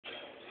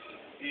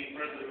being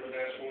president of the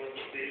National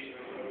Organization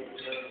of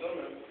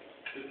Arizona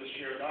is a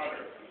shared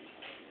honor.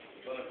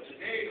 But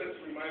today, let's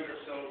remind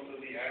ourselves of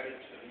the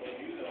adage that Mo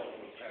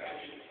Udall was had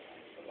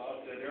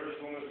about that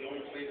Arizona is the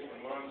only place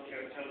where moms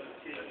can't tell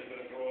their kids they're going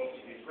to grow up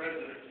to be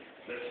president.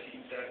 Let's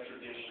keep that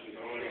tradition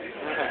going.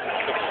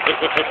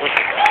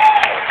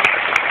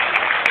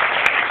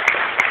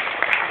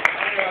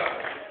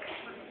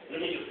 Let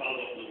me just follow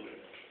up a little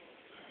bit.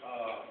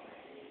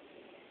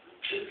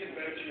 This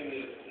convention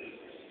is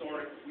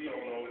historic. We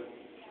all know it.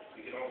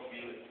 We can all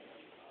feel it.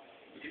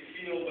 We can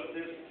feel what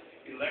this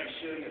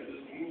election and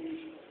this move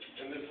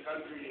in this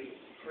country is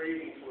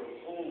craving for a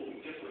whole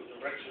different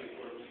direction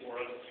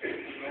for us to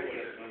go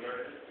in as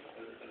Americans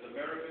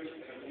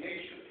and as a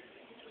nation.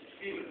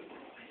 Feel it.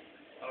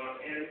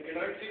 And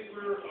I think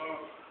we're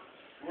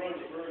on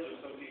the verge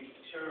of something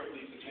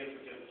terribly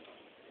significant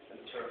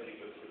and terribly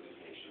good for this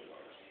nation of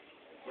ours.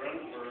 We're on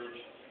the verge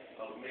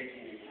of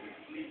making a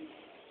complete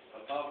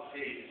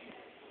about-face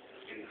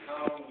in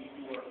how we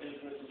do our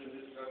business in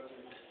this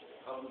country,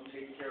 how we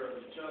take care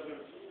of each other,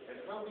 and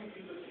how we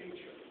view the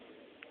future.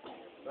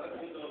 Not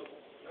with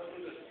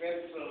a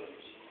sense of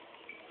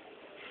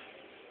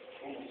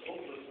almost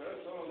hopelessness.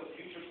 Oh, the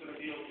future's going to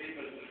be okay,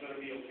 but it's going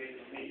to be okay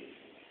for me.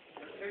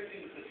 Accepting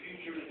that the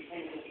future is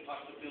full of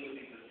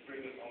possibilities that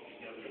bring us all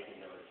together in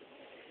America.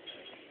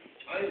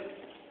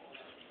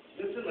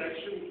 This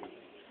election,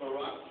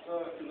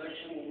 Barack's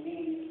election, will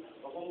mean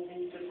a whole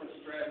new different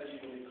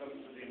strategy when it comes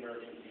to the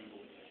American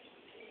people.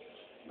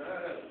 Not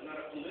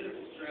a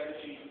political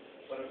strategy,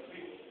 but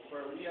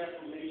for a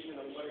reaffirmation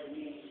of what it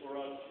means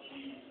for us to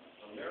be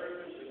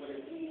Americans and what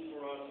it means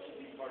for us to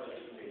be part of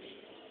this nation.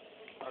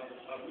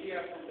 A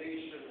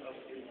reaffirmation of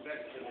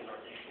investment in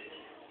our people.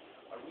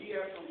 A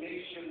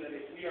reaffirmation that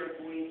if we are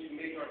going to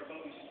make our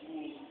public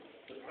schools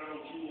the crown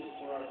jewels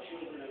for our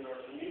children and our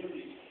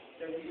communities,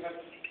 then we have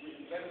to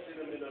invest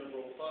in them in a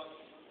robust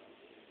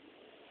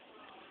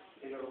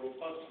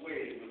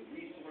way with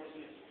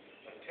resources,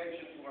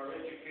 attention to our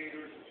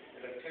educators,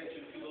 and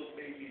attention to those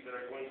babies that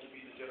are going to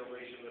be the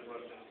generation that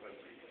runs this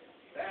country.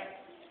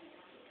 That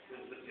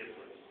is the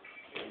difference.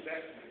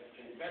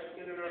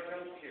 Investment in our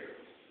health care,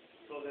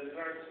 so that in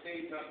our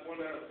state, not 1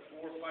 out of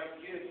 4 or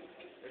 5 kids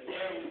and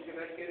families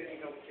cannot get any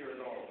health care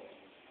at all.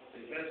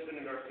 Investment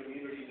in our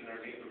communities and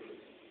our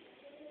neighborhoods,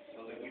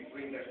 so that we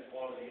bring that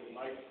quality of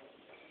life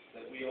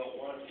that we all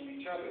want to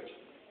each other.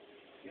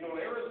 You know,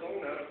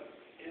 Arizona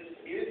is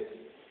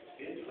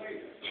in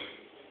place.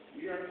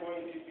 We are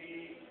going to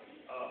be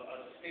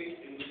a state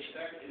in which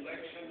that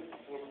election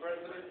for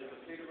president in the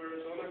state of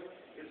Arizona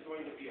is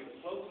going to be a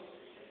close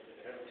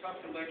and tough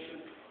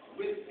election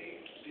with the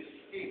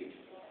distinct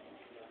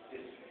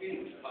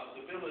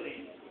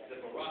possibility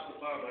that Barack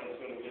Obama is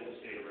going to win the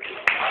state of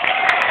Arizona.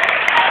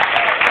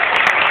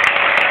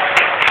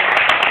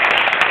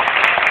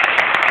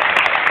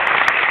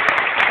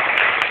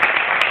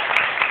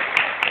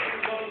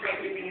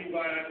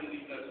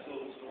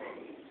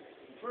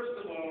 First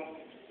of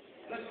all,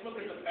 let's look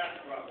at the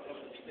backdrop of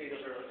the state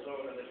of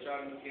Arizona that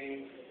John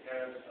McCain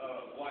has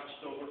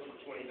watched over for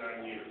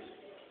 29 years.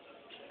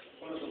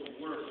 One of the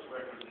worst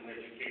records in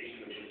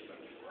education in this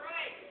country.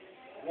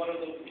 One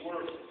of the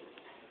worst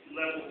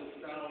levels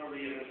of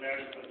salary and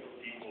advancement for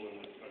people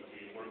in this country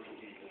and working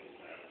people in this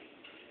country.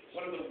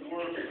 One of the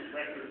worst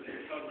records in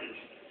coverage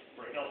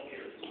for health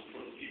care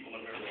for the people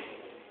of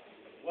Arizona.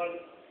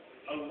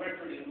 A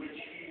record in which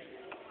he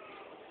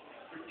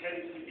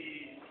pretends to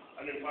be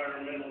an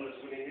environmentalist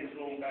when in his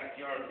own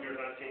backyard we are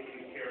not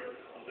taking care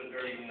of the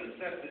very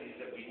necessities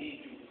that we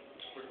need to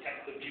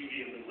protect the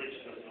beauty and the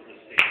richness of the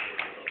state of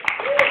Arizona.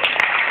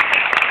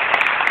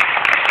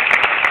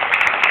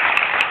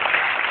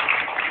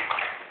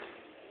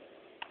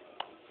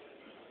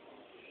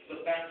 The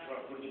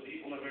backdrop where the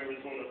people of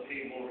Arizona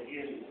pay more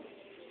in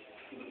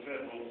to the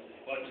federal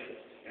budget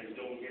and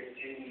don't get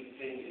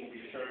anything in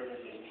return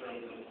in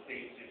terms of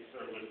basic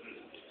services,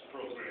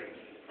 programs,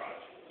 and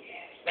projects.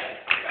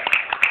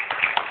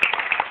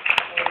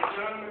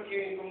 John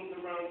McCain goes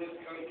around this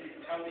country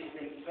touting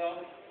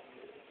himself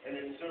and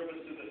in service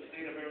to the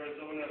state of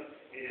Arizona,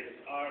 it is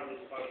our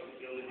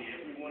responsibility,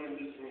 everyone in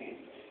this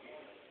room,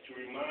 to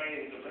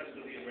remind the rest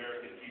of the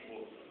American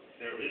people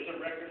there is a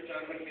record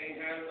John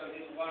McCain has on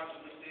his watch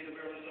for the state of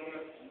Arizona,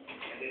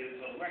 and it is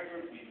a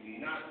record we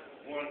do not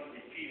want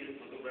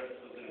repeated for the rest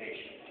of the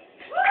nation.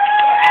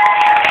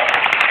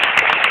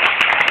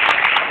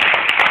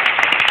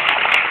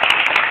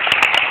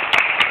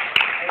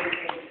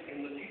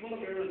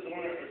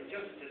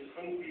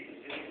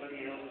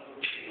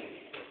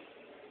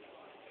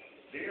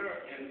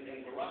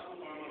 And Barack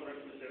Obama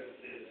represents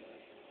this.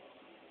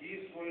 He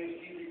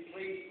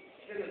replaced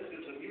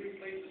cynicism. He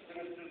replaced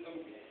cynicism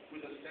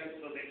with a sense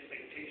of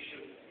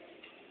expectation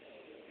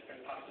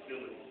and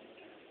possibility.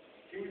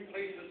 He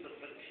replaces the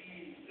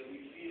fatigue that we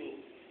feel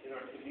in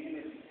our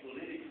community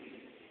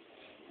politically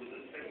with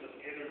a sense of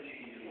energy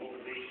and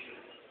motivation.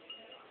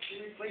 He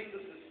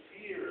replaces this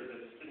fear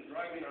that's been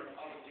driving our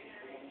politics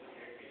for almost a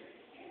decade.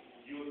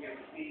 You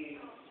against me,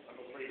 I'm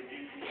afraid of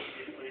you,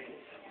 you're afraid of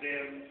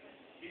them.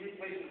 He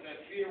replaces that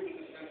fear with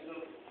a sense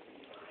of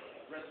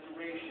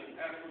restoration,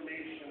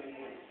 affirmation, and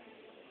hope.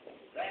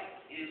 That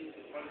is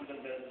the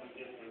fundamental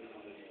difference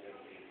in this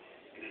country.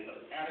 It is an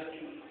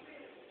attitude,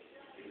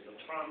 it is a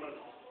promise,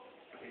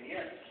 and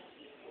yes,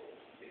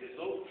 it is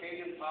okay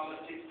in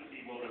politics to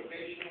be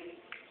motivational.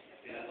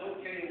 It is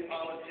okay in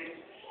politics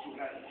to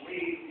have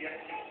raised the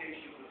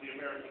expectations of the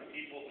American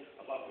people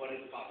about what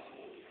is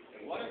possible.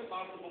 And what is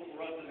possible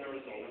for us in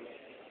Arizona,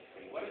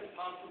 and what is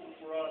possible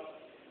for us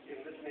in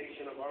this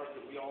nation of ours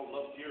that we all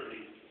love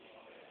dearly,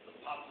 the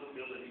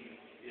possibility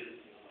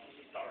is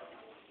stark.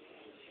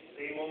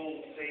 Same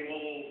old,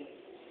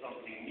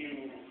 something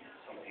new,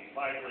 something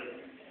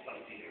vibrant,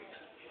 something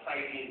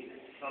exciting,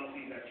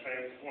 something that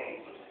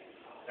transforms us.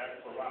 That's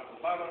Barack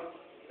Obama,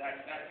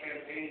 that's that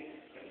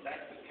campaign, and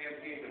that's the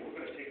campaign that we're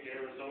going to take to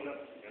Arizona,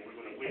 and we're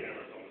going to win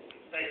Arizona.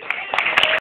 Thank you.